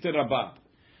agrees to Rabbah.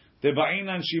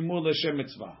 Deba'inan shimur l'shem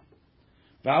mitzvah.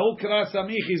 V'hu kra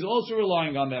samich. He's also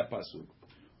relying on that pasuk.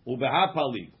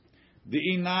 U'behapali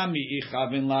de'inami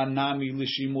ichavin la nami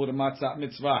l'shimur matzah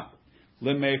mitzvah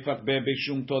lemeifach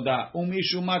be'bishum todah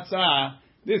u'mishum matzah.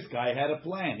 This guy had a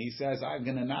plan. He says, I'm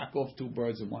going to knock off 2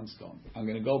 birds with 1 stone. I'm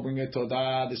going to go bring a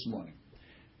todah this morning.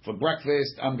 For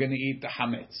breakfast, I'm going to eat the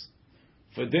hametz.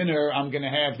 For dinner, I'm going to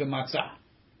have the matzah.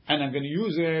 And I'm going to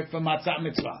use it for matzah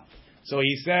mitzvah. So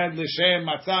he said, L'shem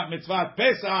matzah mitzvah,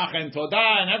 Pesach and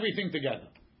todah and everything together.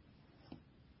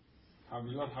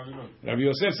 Rabbi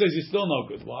Yosef says, you're still no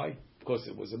good. Why? Because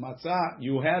it was a matzah.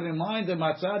 You had in mind a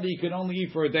matzah that you could only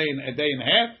eat for a day and a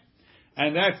half.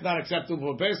 And that's not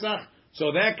acceptable for Pesach.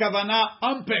 So that kavanah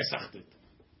unpesached it.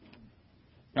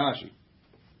 Rashi.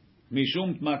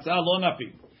 Mishum matzah lo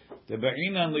napi.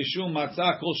 Tebe'inan lishum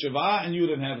matzah kol sheva, and you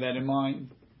didn't have that in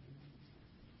mind.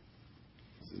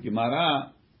 This is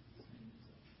Gemara.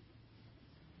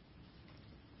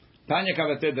 Tanya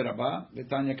kavate de Rabbah, the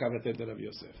Tanya kavate de Rav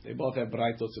Yosef. They both have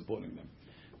braytot supporting them.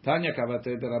 Tanya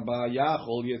kavate de Rabbah,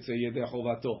 yachol yetze yedei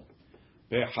chovato.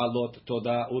 Behalot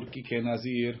todah urki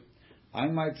kenazir. I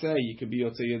might say you could be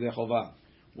Yotze Yedei Chovah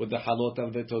with the halot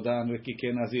of the Todah and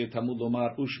Rikike Nazir Tamud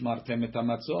Lomar Ushmartem et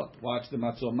Hamatzot. Watch the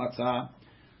matzot matzah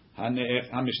Hane'ech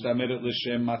Hamishtameret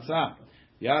L'Shem Matzah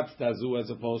Yatz Tazu as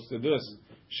opposed to this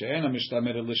She'en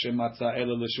Hamishtameret L'Shem Matzah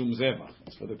Ela L'Shum Zevach.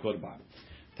 It's for the Korban.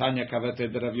 Tanya Kavete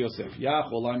de Rav Yosef.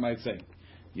 Yachol, I might say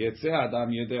Yetze Adam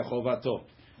Yedei Chovato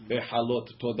Behalot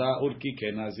Todah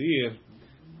Urkike Nazir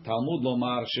Talmud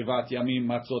Lomar Shivat Yamim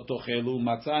Matzot Tochelu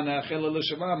Matzah Ne'achela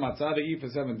L'Sheva Matzah to eat for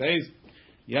 7 days.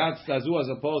 Yatz Tazu as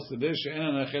opposed to this She'en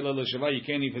Ne'achela L'Sheva, you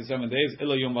can't eat for 7 days.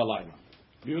 Ila Yom V'Layla.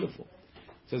 Beautiful.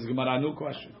 Says Gemara, new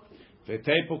question.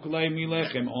 V'tei Puklei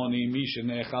Milechem Oni Misha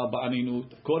Ne'echal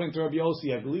Ba'aninut. According to Rabbi Yossi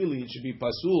Haglili, it should be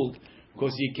pasul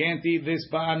because you can't eat this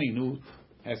Ba'aninut.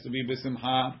 Has to be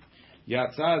B'Simcha.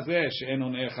 Yatzah Zeh She'en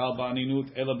Ne'echal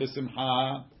Ba'aninut Ela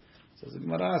B'Simcha. Says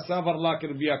Gemara, Savar Lak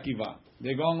Rabbi Akiva.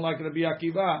 They're going like Rabbi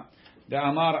Akiva. The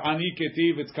Amar Ani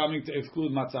Ketiv, it's coming to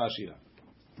exclude Matzah Ashira.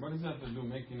 What does that have to do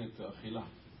making it Achila?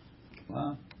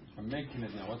 What? I'm making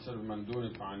it now. What's the man doing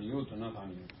it for Aniyut or not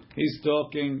Aniyut? He's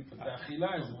talking. But the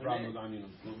Achila is the problem with Aniyut.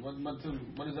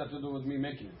 What does that have to do with me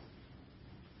making it?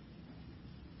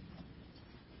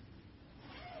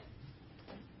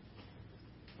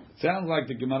 Sounds like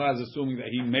the Gemara is assuming that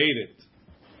he made it.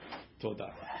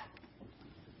 Todah.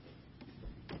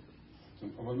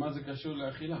 אבל מה זה קשור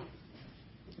לאכילה?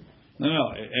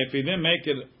 No. If he didn't make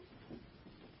it,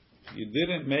 you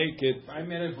didn't make it. If I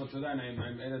made it for today and I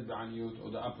made it b'aniyut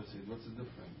or the opposite, what's the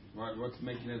difference? What's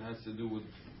making it has to do with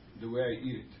the way I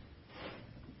eat it?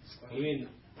 I mean,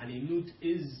 aniyut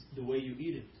is the way you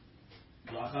eat it.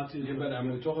 Yeah, but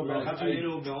I'm talking about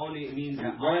it means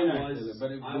that but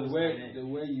the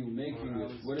way you making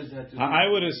it, what does that have to do? I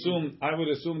would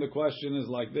assume the question is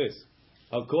like this.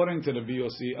 According to the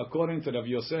VOC, according to the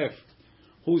Yosef,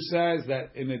 who says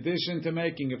that in addition to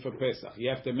making it for Pesach, you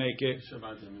have to make it for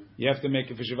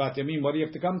Shavat Yamim. What do you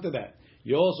have to come to that?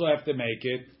 You also have to make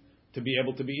it to be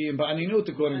able to be eaten ba'aninut,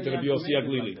 according to the VOC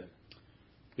Aglili.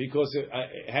 Because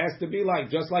it has to be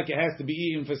just like it has to be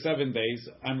eaten for 7 days,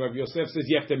 and Rav Yosef says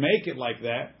you have to make it like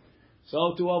that.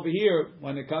 So too over here,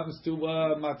 when it comes to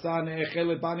matzah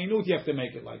ne'echelet ba'aninut, you have to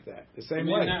make it like that. The same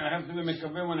way. I have to be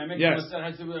mekaveh when I make yes. matzah.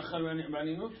 Has to be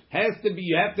ba'aninut. Has to be.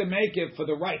 You have to make it for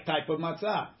the right type of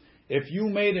matzah. If you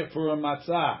made it for a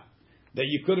matzah that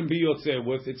you couldn't be yotzeh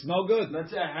with, it's no good.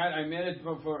 Let's say I made it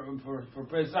for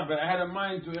Pesach, but I had a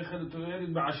mind to eat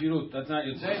it ba'ashirut. That's not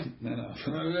yotzeh. No.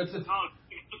 That's it.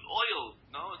 Oil.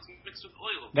 No, it's mixed with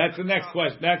oil. That's the next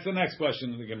question. That's the next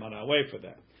question in the Gemara. Wait for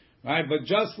that. Right? But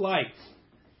just like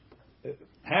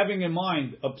having in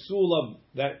mind a psul of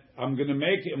that I'm going to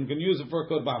make it, I'm going to use it for a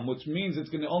korban, which means it's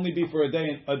going to only be for a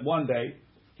day, at one day,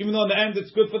 even though in the end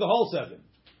it's good for the whole 7.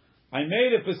 I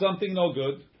made it for something no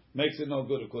good, makes it no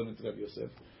good according to Rabbi Yosef.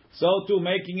 So too,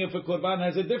 making it for korban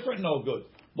has a different no good.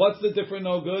 What's the different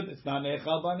no good? It's not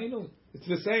ne'echal b'aninu. It's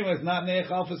the same as not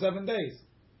ne'echal for 7 days.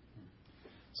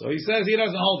 So he says he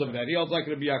doesn't hold him that. He holds like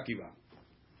Rabbi Akiva.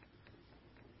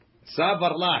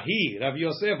 Savar la, he, Rabbi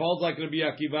Yosef holds like Rabbi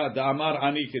Akiva, da'amar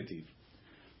ani ketiv.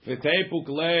 V'tei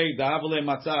puklei da'avle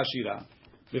matzah ashira.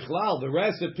 Bichlal, the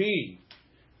recipe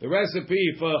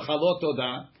for chalot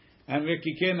todah and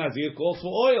v'kikei nazir calls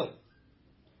for oil.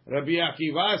 Rabbi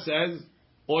Akiva says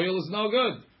oil is no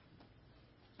good.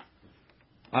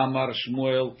 Amar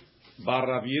Shmuel bar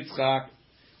Rav Yitzchak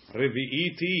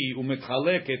revi'iti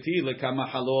u'metchaleketi lekama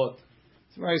halot.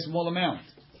 It's a very small amount.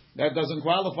 That doesn't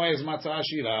qualify as matzah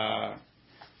ashira.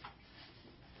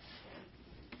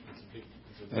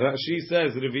 Rashi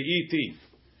says revi'iti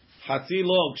hatzi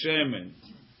log shemen.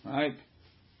 Right?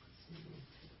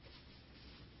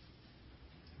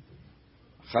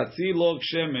 Hatzi log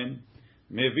shemen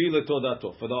mevi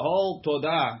letodato. For the whole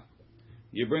todah,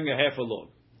 you bring a half a log.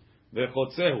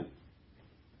 Vechotzehu,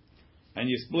 and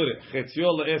you split it. Chetzio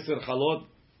le'eser chalot,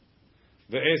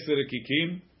 ve'eser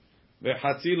kikim,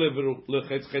 ve'chatzi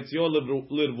chetzio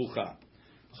l'rvucha.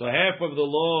 So half of the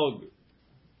log,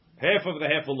 half of the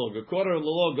log, a quarter of the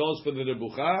log goes for the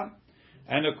rebucha,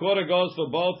 and a quarter goes for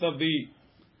both of the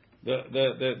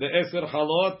eser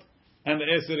chalot and the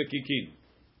eser kikim.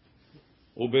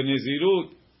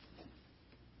 Ubenizirut.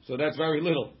 So that's very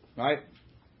little, right?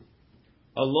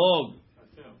 A log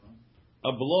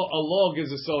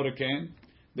is a soda can.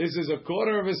 This is a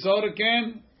quarter of a soda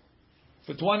can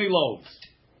for 20 loaves.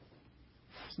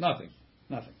 It's nothing.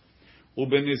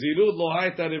 Ubenizirut lo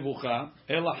hayta revucha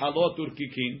ela halot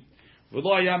urkikin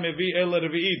v'lo haya mevi ela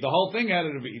revi'it. The whole thing had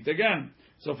a revi'it again.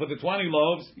 So for the 20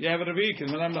 loaves, you have a revi'it.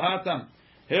 K'zmanam l'hatam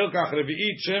hilkach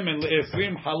revi'it shemen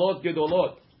le'esrim halot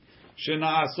gedolot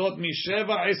shenaasot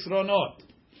misheva esronot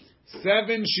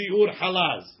 7 shiur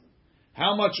halaz.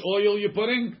 How much oil you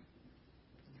putting?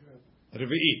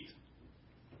 Revi'it.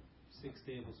 6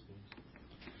 tablespoons.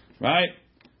 Right?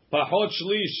 Pachot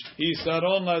shlish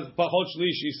isaron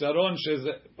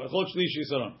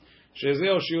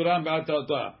shezeo shiuram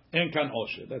ba'atata. En kan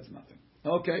osher. That's nothing.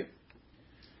 Okay.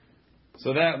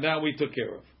 So that we took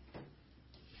care of.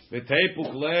 V'tei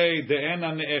puklei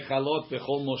de'ena ne'echalot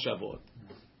b'chol moshavot.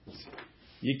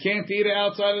 You can't eat it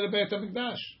outside of the Beit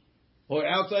HaMikdash or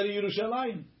outside of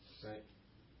Yerushalayim. Right.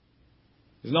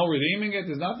 There's no redeeming it.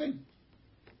 There's nothing.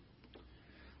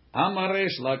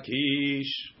 Amaresh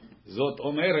Lakish Zot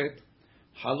Omeret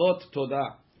Halot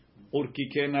Toda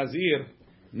Urkike Nazir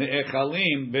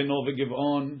Ne'echalim Beno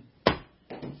v'Giv'on.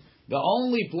 The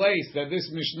only place that this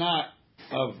Mishnah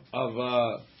of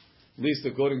at least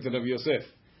according to Rabbi Yosef,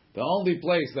 the only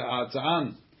place that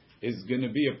Atzan is going to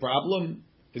be a problem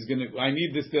I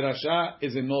need this derasha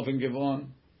is in Nov and Givon.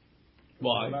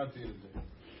 Why?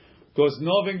 Because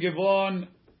Nov and Givon,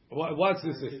 what's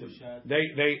the system?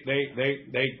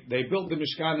 They built the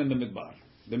Mishkan in the Midbar.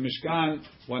 The Mishkan,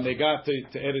 when they got to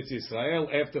Eretz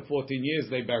Yisrael, after 14 years,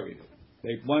 they buried it.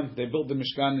 They built the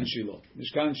Mishkan in Shiloh.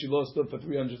 Mishkan in Shiloh stood for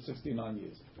 369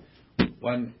 years.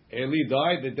 When Eli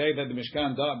died, the day that the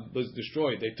Mishkan was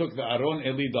destroyed, they took the Aron,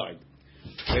 Eli died.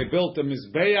 They built a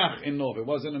Mizbeach in Nov. It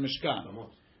wasn't a Mishkan.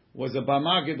 It was a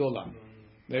Bama Gedolah.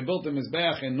 They built a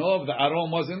Mizbeach in Nov. The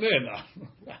Aron wasn't there.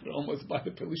 The Aron was by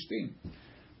the Philistine.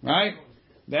 Right?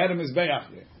 They had a Mizbeach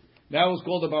there. That was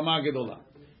called the Bama Gedolah.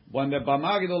 When the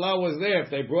Bama Gedolah was there, if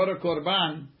they brought a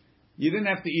Korban, you didn't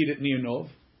have to eat it near Nov.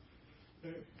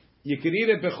 You could eat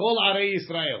it Bechol Arei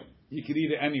Yisrael. You could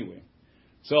eat it anywhere.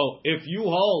 So if you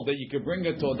hold that you could bring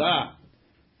a Todah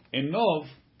in Nov,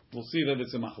 we'll see that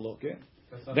it's a Machloket.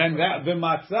 Then that the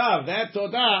Matzav, that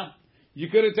Todah, you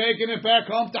could have taken it back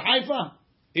home to Haifa.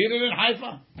 Eat it in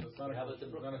Haifa.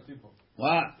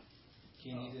 What?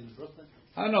 Can you eat it in Brooklyn?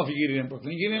 I don't know if you eat it in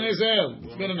Brooklyn. You eat it in Israel.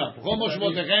 It's good enough. Chol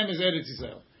Moshevotechem is Eretz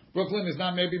Yisrael. Brooklyn is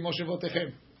not maybe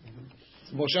Moshevotechem.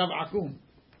 It's Moshav Akum.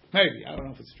 Maybe. I don't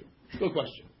know if it's true. Good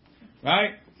question.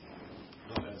 Right?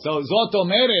 So Zot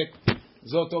Omeret,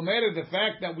 the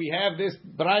fact that we have this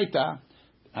Braita,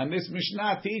 and this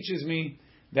Mishnah teaches me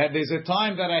that there's a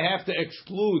time that I have to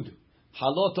exclude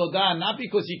Halot Todah, not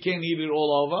because you can't eat it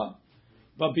all over,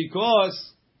 but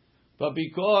because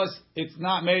it's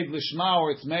not made Lishma,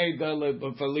 or it's made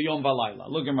for Liyom Valayla.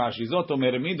 Look at Rashi. Zot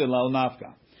Omeret Midel Al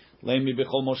Nafka. Leimi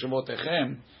Bechol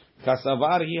Moshevotechem.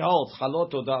 Kasavar he holds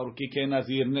Halot Todah Urkike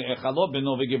Nazir Ne'echalot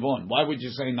Beno v'Givon. Why would you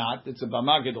say not? It's a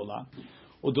Bama Gedolah.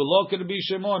 Udulo could be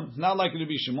Shimon. Not like it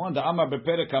be Shimon. The Amar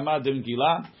beperek hamad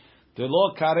Gila. The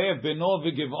lo karev beno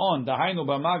v'givon. The hainu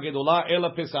b'ma gedola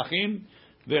ela pesachim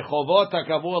v'chovot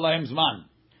hakavu alahem zman.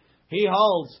 He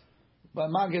holds, but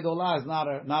Magedolah is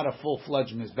not a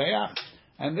full-fledged mizbeach,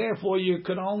 and therefore you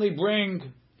could only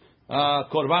bring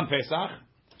korban pesach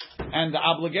and the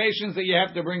obligations that you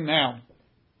have to bring now.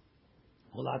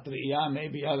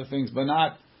 Maybe other things, but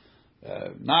not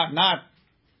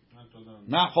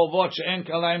chovot she'en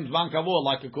kalaim zman kavur,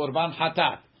 like a korban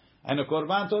hatat, and a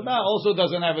korban todah also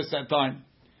doesn't have a set time.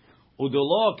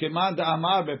 Udolo keman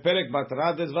da'amar beperek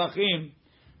batrat zvachim.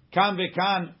 Kan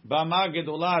v'kan bama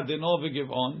gedola deno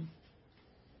v'givon,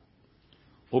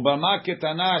 ubama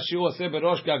ketana shiu aseh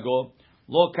berosh gago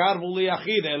lo karvu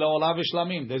liyachid ela olah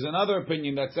v'shlamim. There's another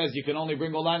opinion that says you can only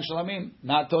bring olah and shlamim,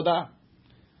 not todah.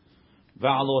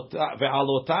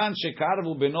 Ve'alotan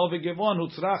shekarvu beno v'givon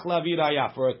hutzrach lavi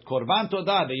raya. For a korban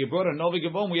todah that you brought a no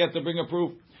v'givon, we have to bring a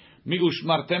proof. Mi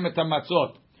ushmartem et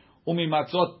hamatzot umi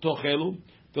matzot tochelu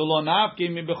v'lo nafki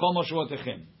mi bechol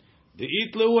moshvotechem. The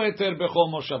itlu eter bechol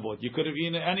moshavot. You could have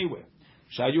eaten it anywhere.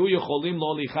 Shayu yecholim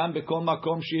lo lichan bekom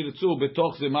makom shirtzu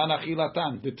betoch zeman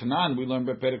achilatan. The Tanan we learned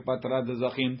beperek batrat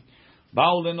dezachim.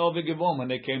 Ba'u lenovi givon, when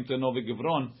they came to Novi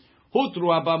Givron. Hutru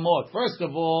abamot. First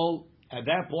of all, at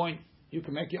that point, you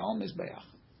can make your own mizbeach.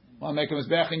 Want to make a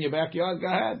mizbeach in your backyard? Go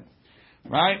ahead.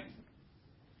 Right?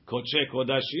 Kodshe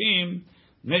kodashim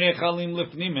ne'echalim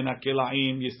lifnim min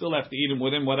hakilaim. You still have to eat them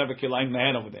within whatever kilaim they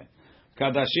had over there.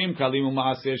 Kadashim kalim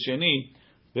u'maaser sheni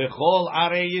bechol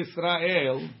arei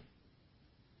Yisrael,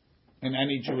 in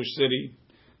any Jewish city.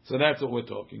 So that's what we're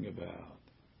talking about.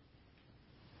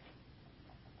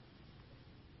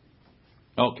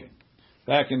 Okay,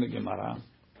 back in the Gemara.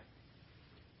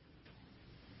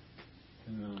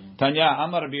 Tanya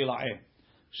Amar Rabbi Ela'eh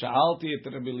Sha'alti et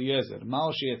Rabbi Eliezer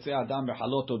Ma'o sheyetzeh adam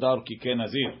b'chalot todah u'kikei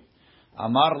nazir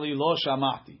Amar li lo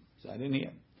shama'ti. So I didn't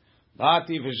hear.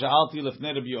 Bati v'sha'alti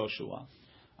lefnei Rabbi Yoshua.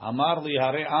 Amar li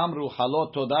hare amru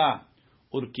chalot todah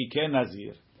urkike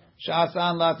nazir.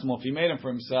 Sha'asan latzmo. If he made him for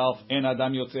himself, en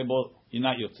adam yotzeh bo, you're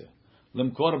not yotzeh.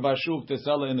 Limkor bashuk, to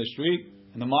sell it in the street,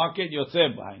 in the market,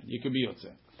 yotzeh b'hain. You could be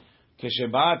yotzeh.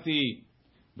 Keshebati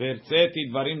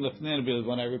v'ertzeti dvarim lefnei Rabbi Eliezer.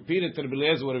 When I repeated to Rabbi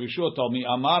Eliezer what Rabbi Yeshua told me,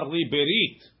 Amar li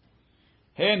berit.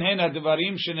 Hen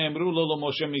advarim shene'emru lo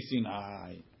Moshe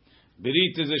misinai.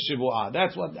 Berit is a shivuah.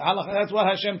 That's what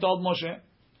Hashem told Moshe.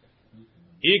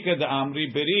 Ika da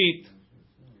amri berit.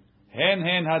 Hen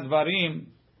hadvarim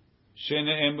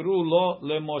shene'emru lo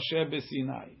leMoshe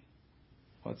besinai.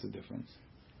 What's the difference?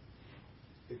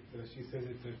 She says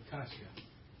it's a kasha.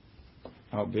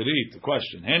 Oh, berit. The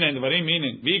question. Hen hadvarim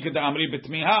meaning. Ika da amri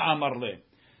betmiha amar le.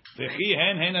 V'chi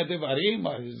hen hadvarim.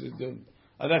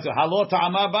 That's a halot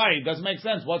ta'ama bai. Doesn't make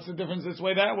sense. What's the difference this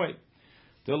way, that way?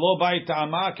 The lo bai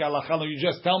ta'ama k'alachalo. You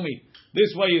just tell me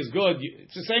this way is good.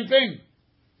 It's the same thing.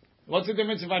 What's the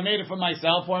difference if I made it for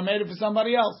myself or I made it for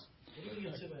somebody else?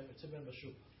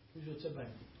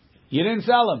 You didn't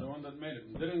sell him. The one that made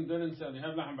it didn't sell. You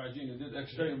have lahm bajin. You did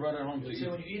extra. You brought it home to eat.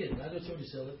 When you eat it, not when you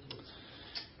sell it.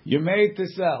 You made to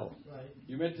sell. Right.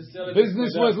 You made to sell it.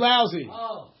 Business was lousy.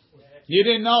 Oh. You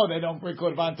didn't know they don't bring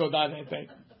korban todah. They think.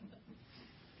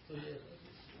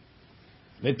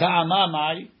 V'ta'ama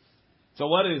mai. So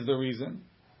what is the reason?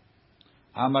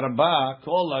 Amar ba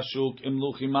kol hashuk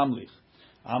imluchi mamlich.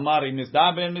 Amar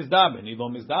mizdaben. Ilo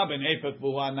mizdaben efek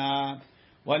buhana.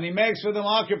 When he makes for the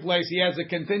marketplace, he has a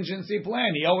contingency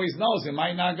plan. He always knows it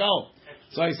might not go.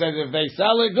 So he says, if they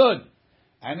sell it, good.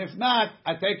 And if not,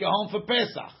 I take it home for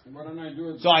Pesach. Why don't I do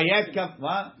it? So I had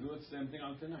what? Do it same thing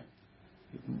on tonight.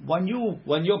 When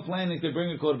you're planning to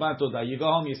bring a korban todah, you go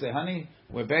home, you say, honey,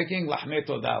 we're baking lahmei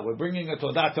todah. We're bringing a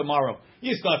todah tomorrow.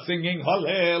 You start singing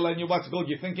hallel, and what's good?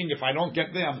 You're thinking, if I don't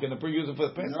get there, I'm going to use it for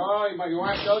the Pesach. No, your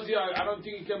wife tells you, I don't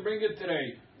think you can bring it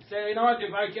today. Say, you know what?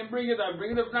 If I can bring it, I'll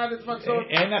bring it. If not, it's not so.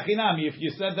 If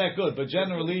you said that, good. But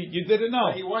generally, you didn't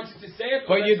know. He wants you to say it,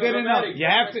 but you didn't know. automatic. You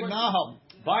have to know.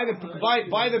 By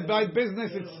the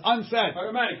business, it's unsaid.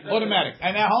 Automatic.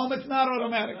 And at home, it's not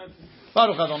automatic.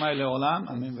 Baruch Adonai leolam.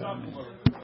 Amen.